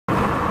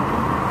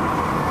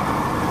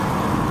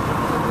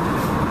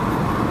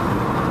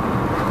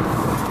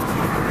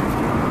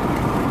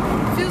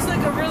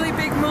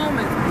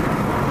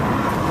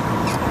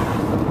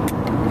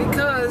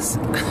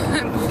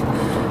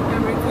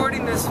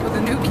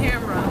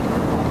camera.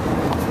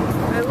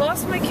 I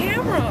lost my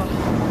camera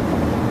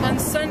on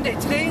Sunday.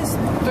 Today's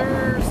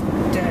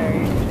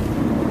Thursday.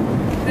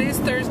 Today's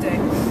Thursday.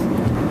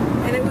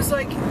 And it was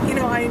like, you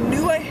know, I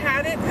knew I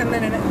had it, and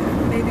then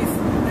maybe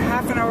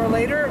half an hour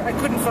later, I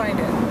couldn't find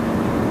it.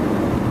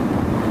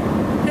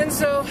 And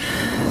so,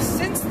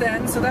 since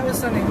then, so that was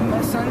Sunday,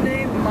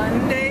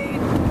 Monday,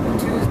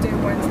 Tuesday,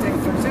 Wednesday,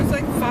 Thursday. It was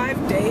like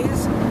 5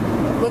 days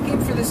of looking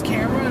for this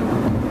camera. And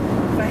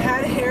if I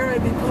had hair,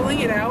 I'd be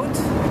pulling it out.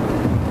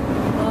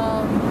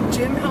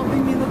 Jim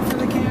helping me look for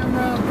the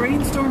camera,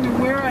 brainstorming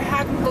where I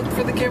hadn't looked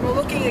for the camera,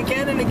 looking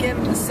again and again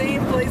in the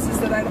same places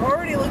that I'd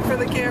already looked for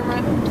the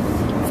camera.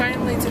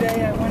 Finally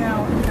today I went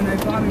out and I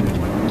bought a new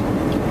one.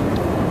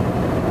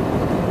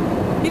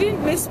 You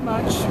didn't miss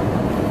much.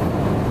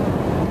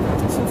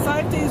 So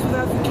 5 days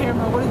without the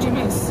camera, what did you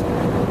miss?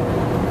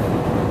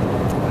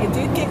 I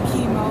did get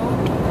chemo.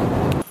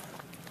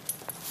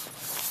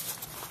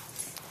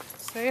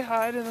 Say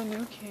hi to the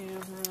new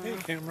camera. Hey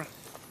camera,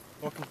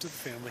 welcome to the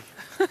family.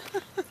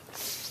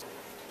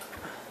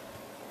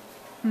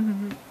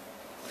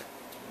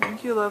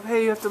 Thank you, love.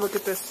 Hey, you have to look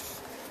at this.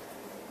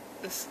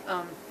 You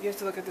have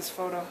to look at this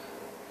photo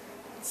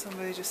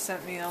somebody just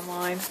sent me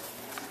online.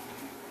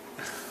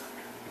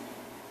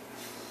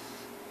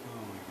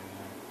 Oh my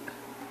god.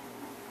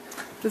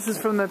 This is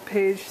from the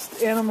page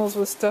Animals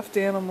with Stuffed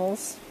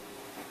Animals.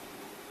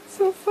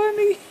 So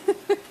funny.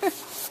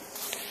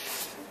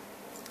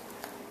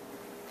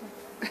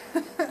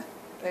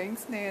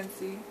 Thanks,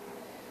 Nancy.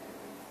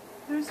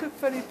 There's some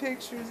funny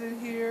pictures in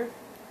here.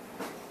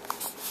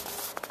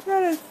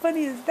 Not as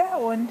funny as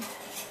that one.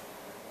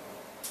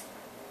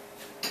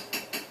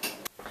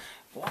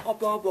 Blah,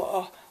 blah,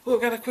 blah. Oh,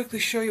 I gotta quickly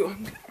show you.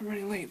 I'm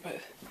running late, but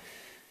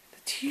the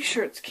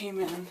t-shirts came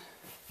in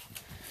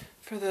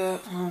for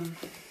the,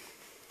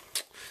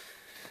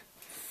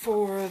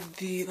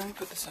 let me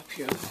put this up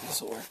here.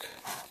 This will work.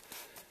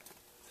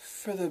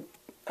 For the,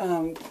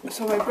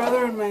 so my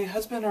brother and my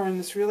husband are in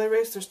this relay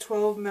race. There's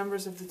 12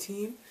 members of the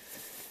team,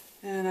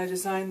 and I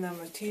designed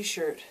them a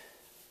t-shirt.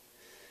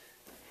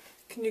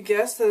 Can you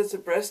guess that it's a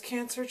breast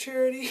cancer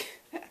charity?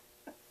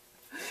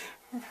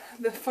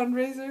 The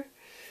fundraiser?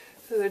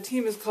 So their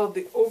team is called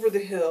the Over the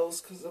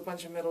Hills, because it's a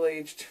bunch of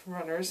middle-aged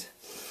runners.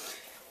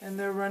 And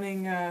they're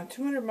running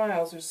 200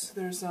 miles.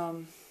 There's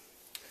and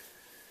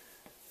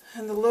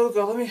the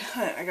logo,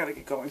 I gotta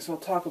get going, so I'll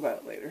talk about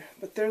it later.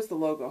 But there's the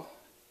logo.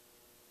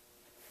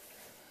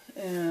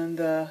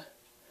 And it's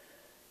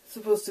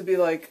supposed to be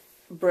like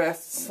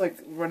breasts, like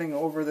running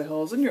over the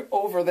hills, and you're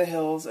over the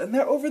hills, and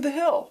they're over the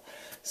hill.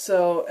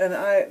 So, and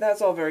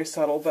that's all very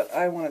subtle, but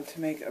I wanted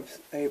to make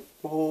a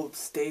bold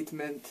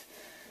statement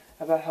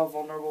about how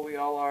vulnerable we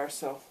all are.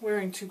 So,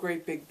 wearing two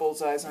great big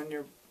bullseyes on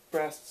your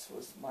breasts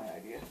was my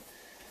idea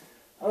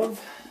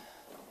of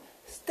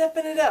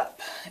stepping it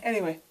up.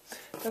 Anyway,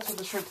 that's what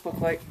the shirts look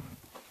like.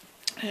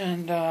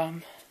 And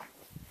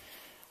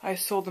I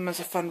sold them as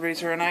a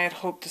fundraiser, and I had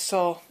hoped to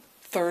sell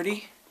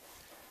 30.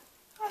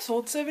 I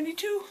sold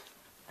 72.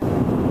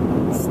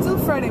 It's still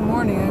Friday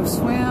morning. I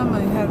swam,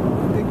 I had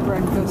a big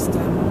breakfast,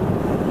 and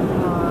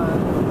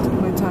took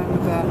my time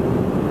with that.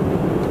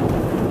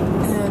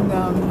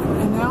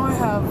 And now I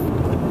have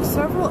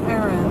several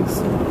errands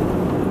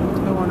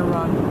I want to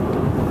run.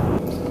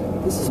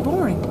 This is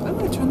boring. I'm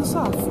going to turn this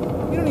off.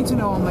 You don't need to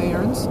know all my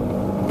errands.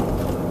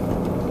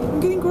 I'm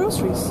getting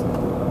groceries.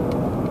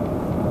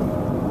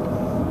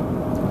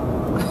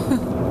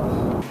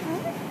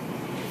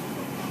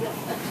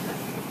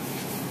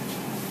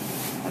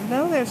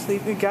 No, they're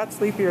sleepy. Got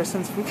sleepier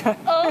since we got.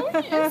 Oh,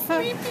 you're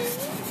sleepy.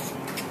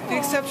 The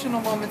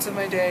exceptional moments of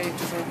my day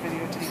deserve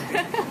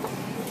videotaping.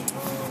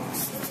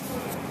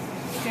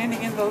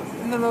 Standing in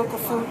the local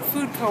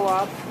food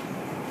co-op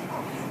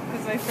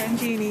with my friend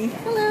Jeannie.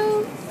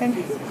 Hello.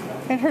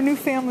 And her new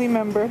family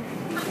member.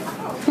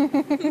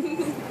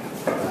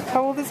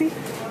 How old is he?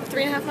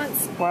 3.5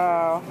 months.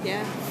 Wow.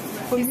 Yeah.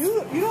 Well,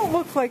 you don't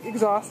look like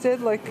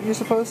exhausted like you're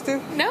supposed to.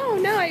 No,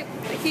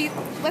 he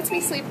lets me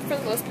sleep for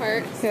the most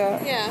part.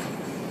 Yeah. Yeah.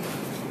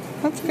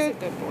 That's good.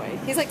 He's a good boy.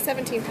 He's like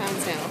 17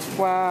 pounds now.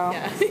 Wow.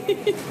 Yeah.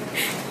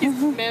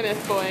 He's a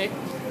mammoth boy.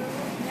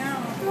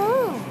 No.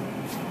 Oh.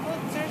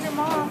 Look, there's your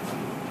mom.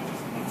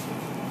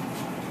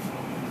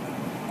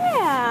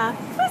 Yeah.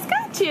 Who's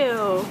got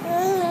you?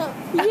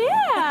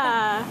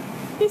 Yeah.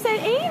 You said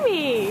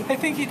Amy. I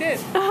think he did.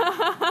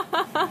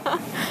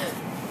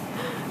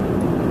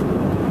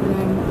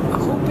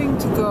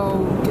 To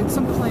go get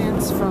some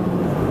plants from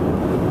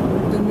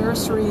the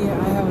nursery.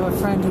 I have a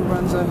friend who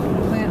runs a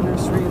plant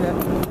nursery that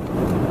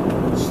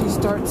she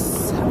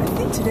starts, I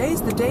think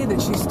today's the day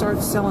that she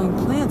starts selling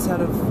plants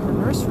out of her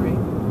nursery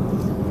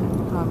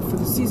for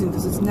the season,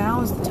 because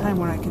now is the time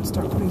when I can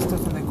start putting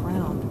stuff in the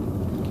ground.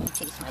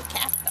 Chase my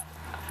cat though.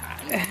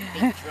 I'm in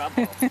big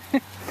trouble.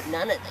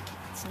 None of the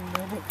cats.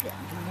 None of them.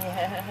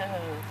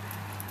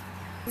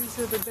 No. These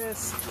are the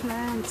best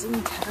plants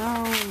in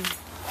town.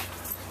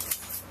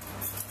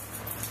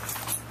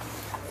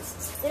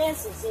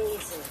 This is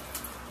easy.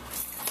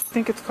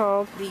 think it's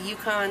called? The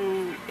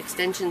Yukon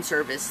Extension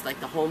Service, like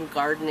the home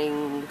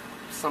gardening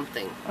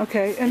something.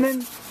 Okay, and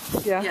then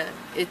yeah. Yeah,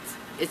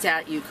 it's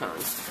at Yukon.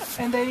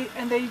 And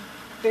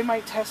they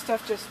might test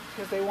stuff just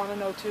because they want to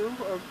know too,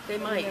 or They I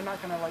mean, might. they're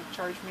not going to like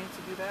charge me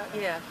to do that.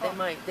 Yeah, they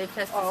might. They've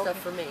tested Oh,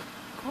 stuff okay. for me.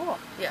 Cool.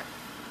 Yeah.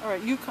 All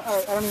right, all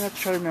right, I don't even have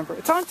to try to remember.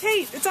 It's on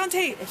tape. It's on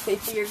tape.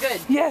 You're good.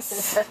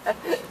 Yes.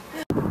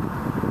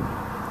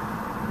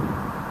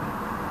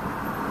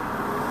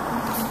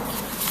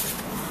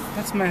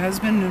 That's my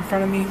husband in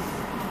front of me.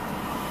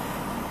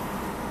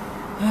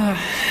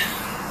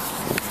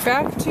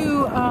 Back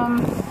to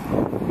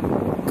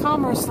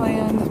Commerce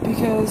Land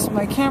because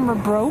my camera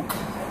broke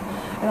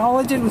and all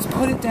I did was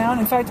put it down.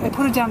 In fact, I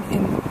put it down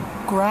in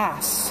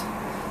grass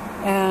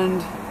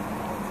and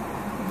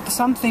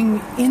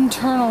something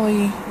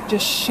internally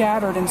just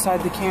shattered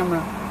inside the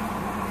camera.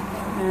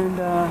 And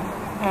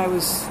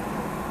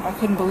I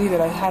couldn't believe it.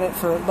 I had it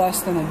for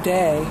less than a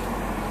day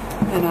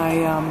and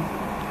I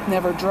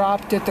never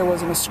dropped it. There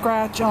wasn't a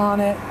scratch on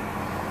it.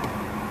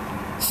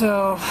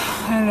 So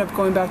I ended up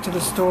going back to the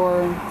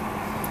store and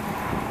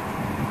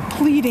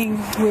pleading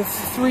with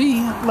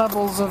 3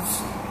 levels of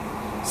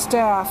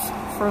staff.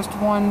 First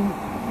one,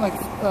 like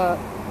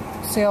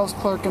sales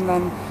clerk, and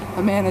then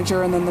a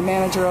manager, and then the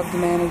manager of the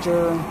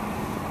manager. And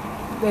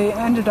they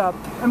ended up,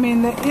 I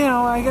mean,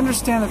 I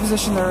understand the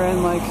position they're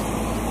in, like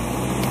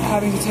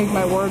having to take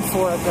my word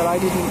for it that I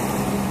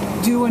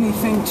didn't do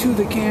anything to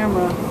the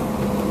camera,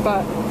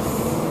 but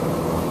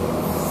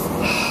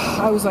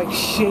I was like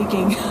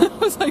shaking. I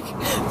was like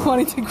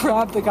wanting to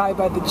grab the guy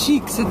by the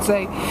cheeks and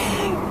say,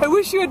 I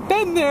wish you had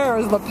been there,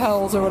 or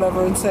lapels or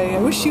whatever, and say, I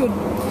wish you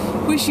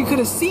could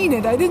have seen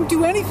it. I didn't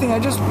do anything. I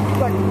just,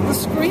 like, the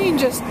screen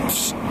just,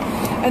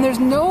 and there's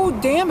no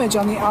damage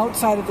on the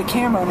outside of the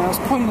camera, and I was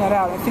pointing that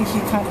out. I think he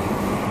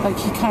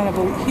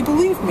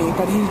believed me,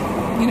 but he,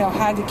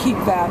 had to keep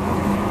that,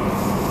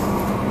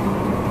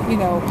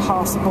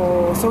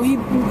 possible. So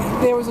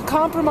there was a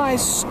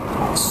compromise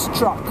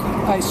struck.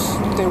 A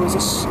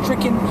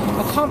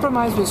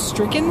compromise was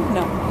stricken?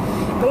 No.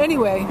 But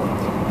anyway,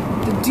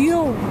 the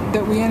deal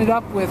that we ended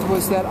up with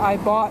was that I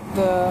bought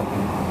the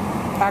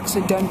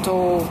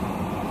accidental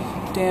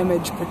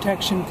damage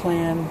protection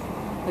plan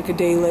like a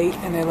day late,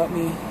 and they let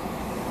me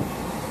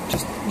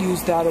just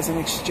use that as an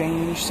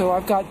exchange. So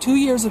I've got 2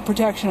 years of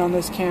protection on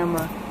this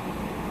camera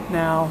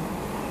now.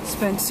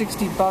 Spent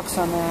 $60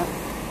 on that.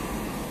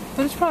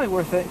 But it's probably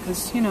worth it,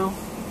 because,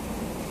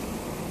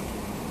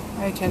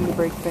 I tend to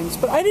break things.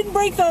 But I didn't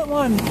break that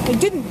one. I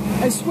didn't.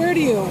 I swear to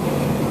you.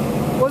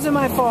 It wasn't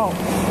my fault.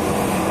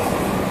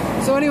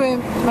 So anyway,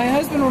 my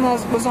husband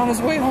was on his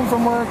way home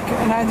from work,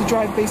 and I had to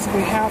drive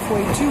basically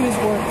halfway to his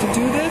work to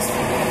do this.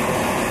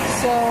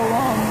 So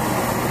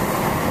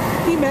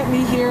he met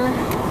me here,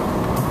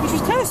 which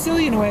was kind of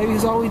silly in a way,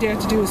 because all we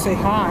had to do was say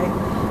hi.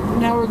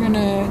 Now we're going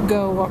to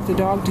go walk the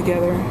dog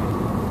together.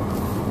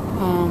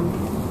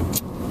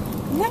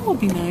 And that will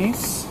be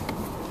nice.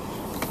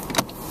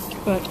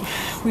 But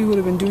we would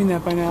have been doing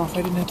that by now if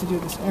I didn't have to do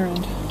this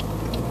errand.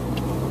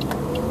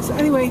 So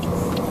anyway,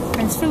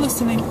 thanks for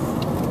listening.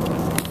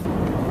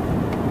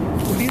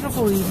 It's a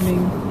beautiful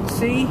evening.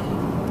 See?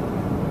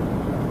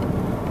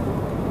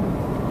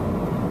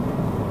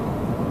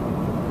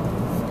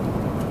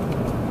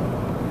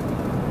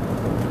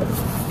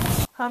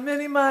 How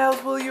many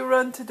miles will you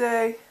run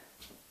today?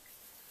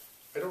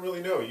 I don't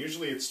really know.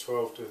 Usually it's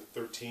 12 to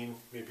 13,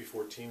 maybe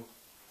 14.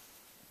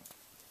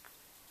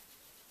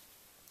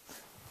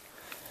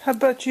 How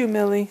about you,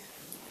 Millie?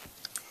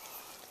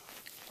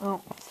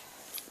 Oh.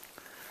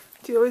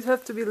 Do you always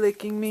have to be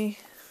licking me?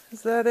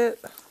 Is that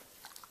it?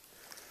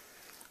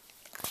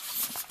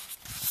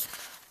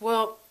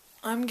 Well,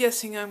 I'm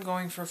guessing I'm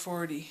going for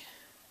 40.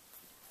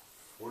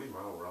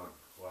 40-mile run.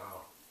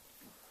 Wow.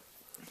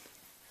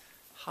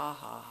 Ha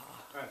ha ha.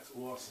 That's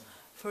awesome.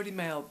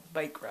 40-mile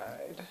bike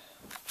ride.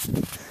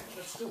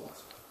 That's still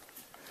awesome.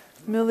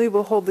 Millie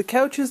will hold the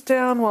couches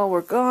down while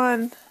we're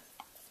gone,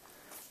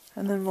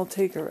 and then we'll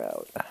take her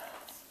out.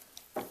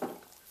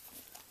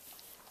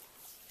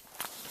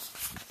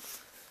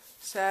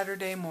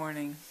 Saturday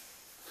morning.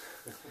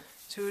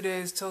 2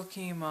 days till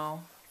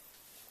chemo.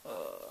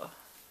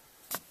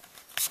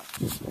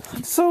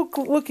 I'm so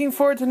looking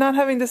forward to not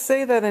having to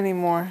say that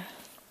anymore.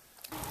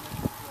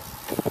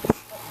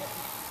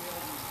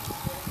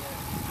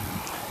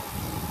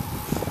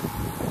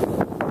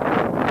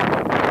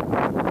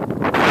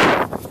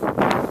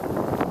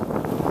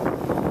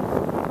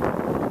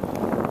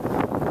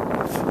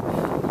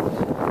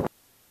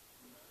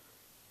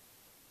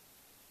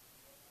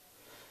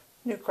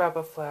 New crop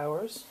of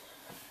flowers.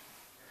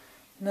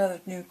 Another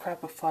new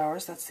crop of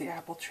flowers. That's the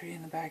apple tree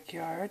in the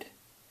backyard.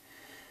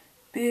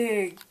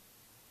 Big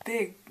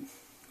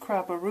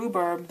crop of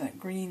rhubarb, that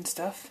green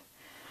stuff.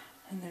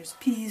 And there's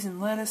peas and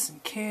lettuce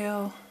and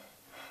kale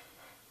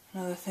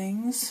and other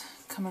things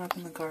coming up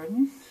in the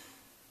garden.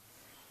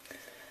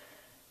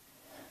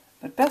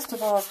 But best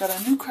of all, I've got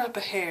a new crop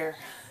of hair.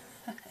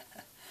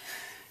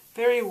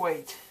 Very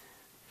white,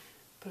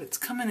 but it's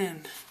coming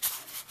in.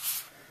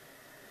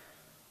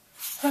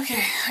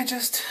 Okay, I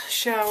just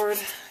showered.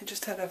 I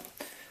just had a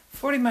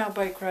 40-mile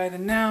bike ride,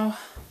 and now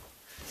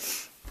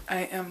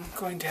I am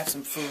going to have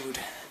some food.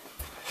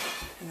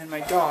 And then my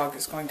dog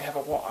is going to have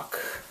a walk.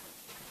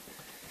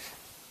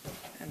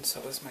 And so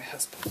is my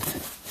husband.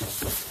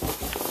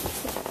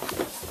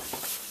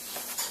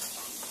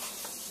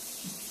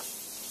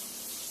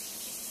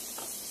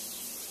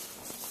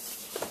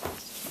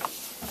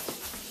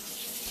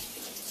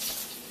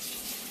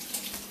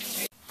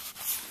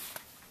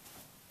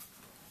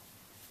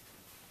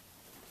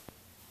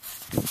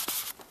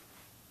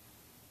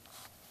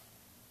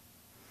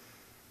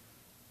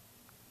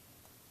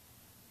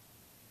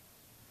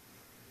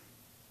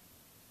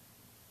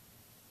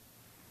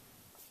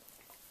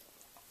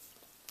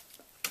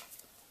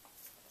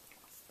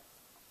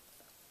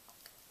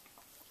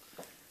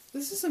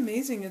 This is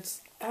amazing.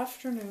 It's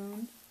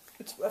afternoon.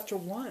 It's after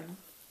 1.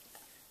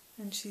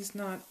 And she's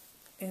not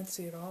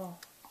antsy at all.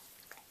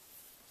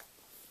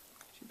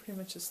 She pretty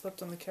much just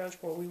slept on the couch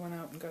while we went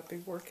out and got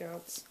big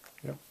workouts.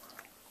 Yep.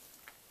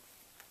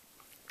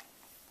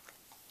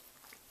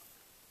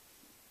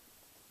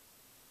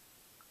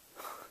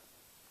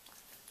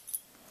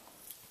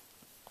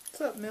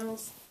 What's up,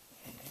 Mills?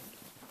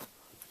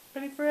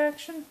 Ready for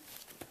action?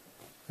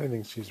 I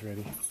think she's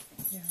ready.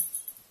 Yeah.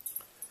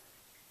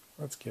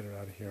 Let's get her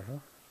out of here, huh?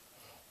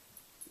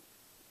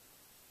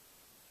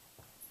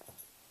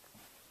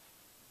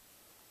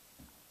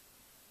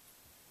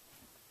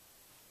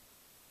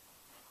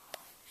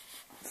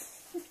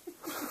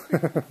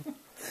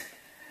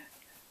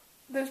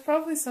 There's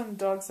probably some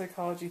dog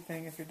psychology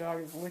thing if your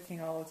dog is licking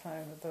all the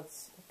time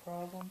that's a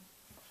problem.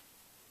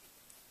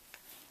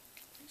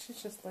 She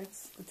just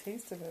likes the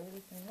taste of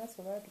everything. That's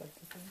what I'd like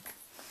to think.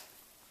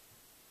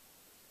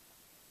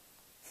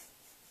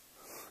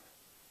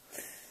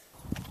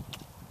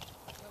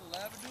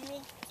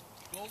 Labradoodle?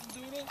 Golden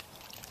doodle?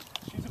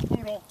 She's a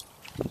poodle.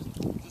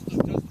 Just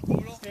a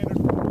poodle? Standard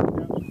poodle,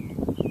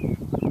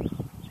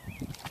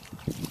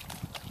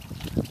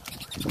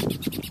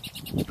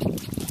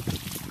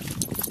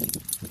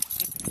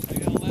 I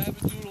got a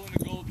labradoodle and a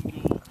golden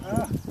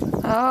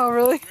doodle. Oh,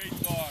 really?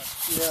 Great dog.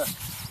 yeah.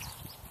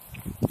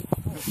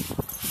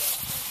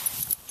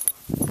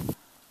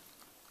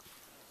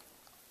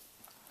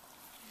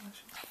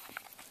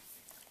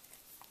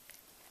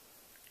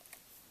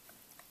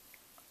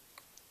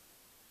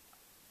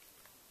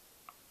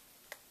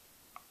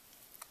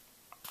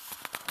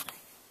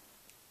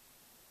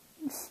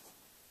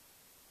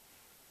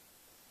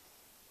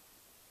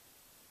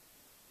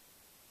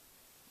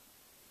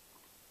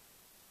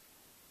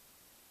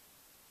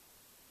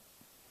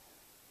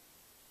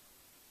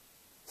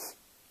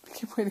 I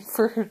keep waiting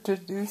for her to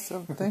do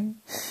something.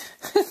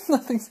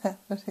 Nothing's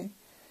happening.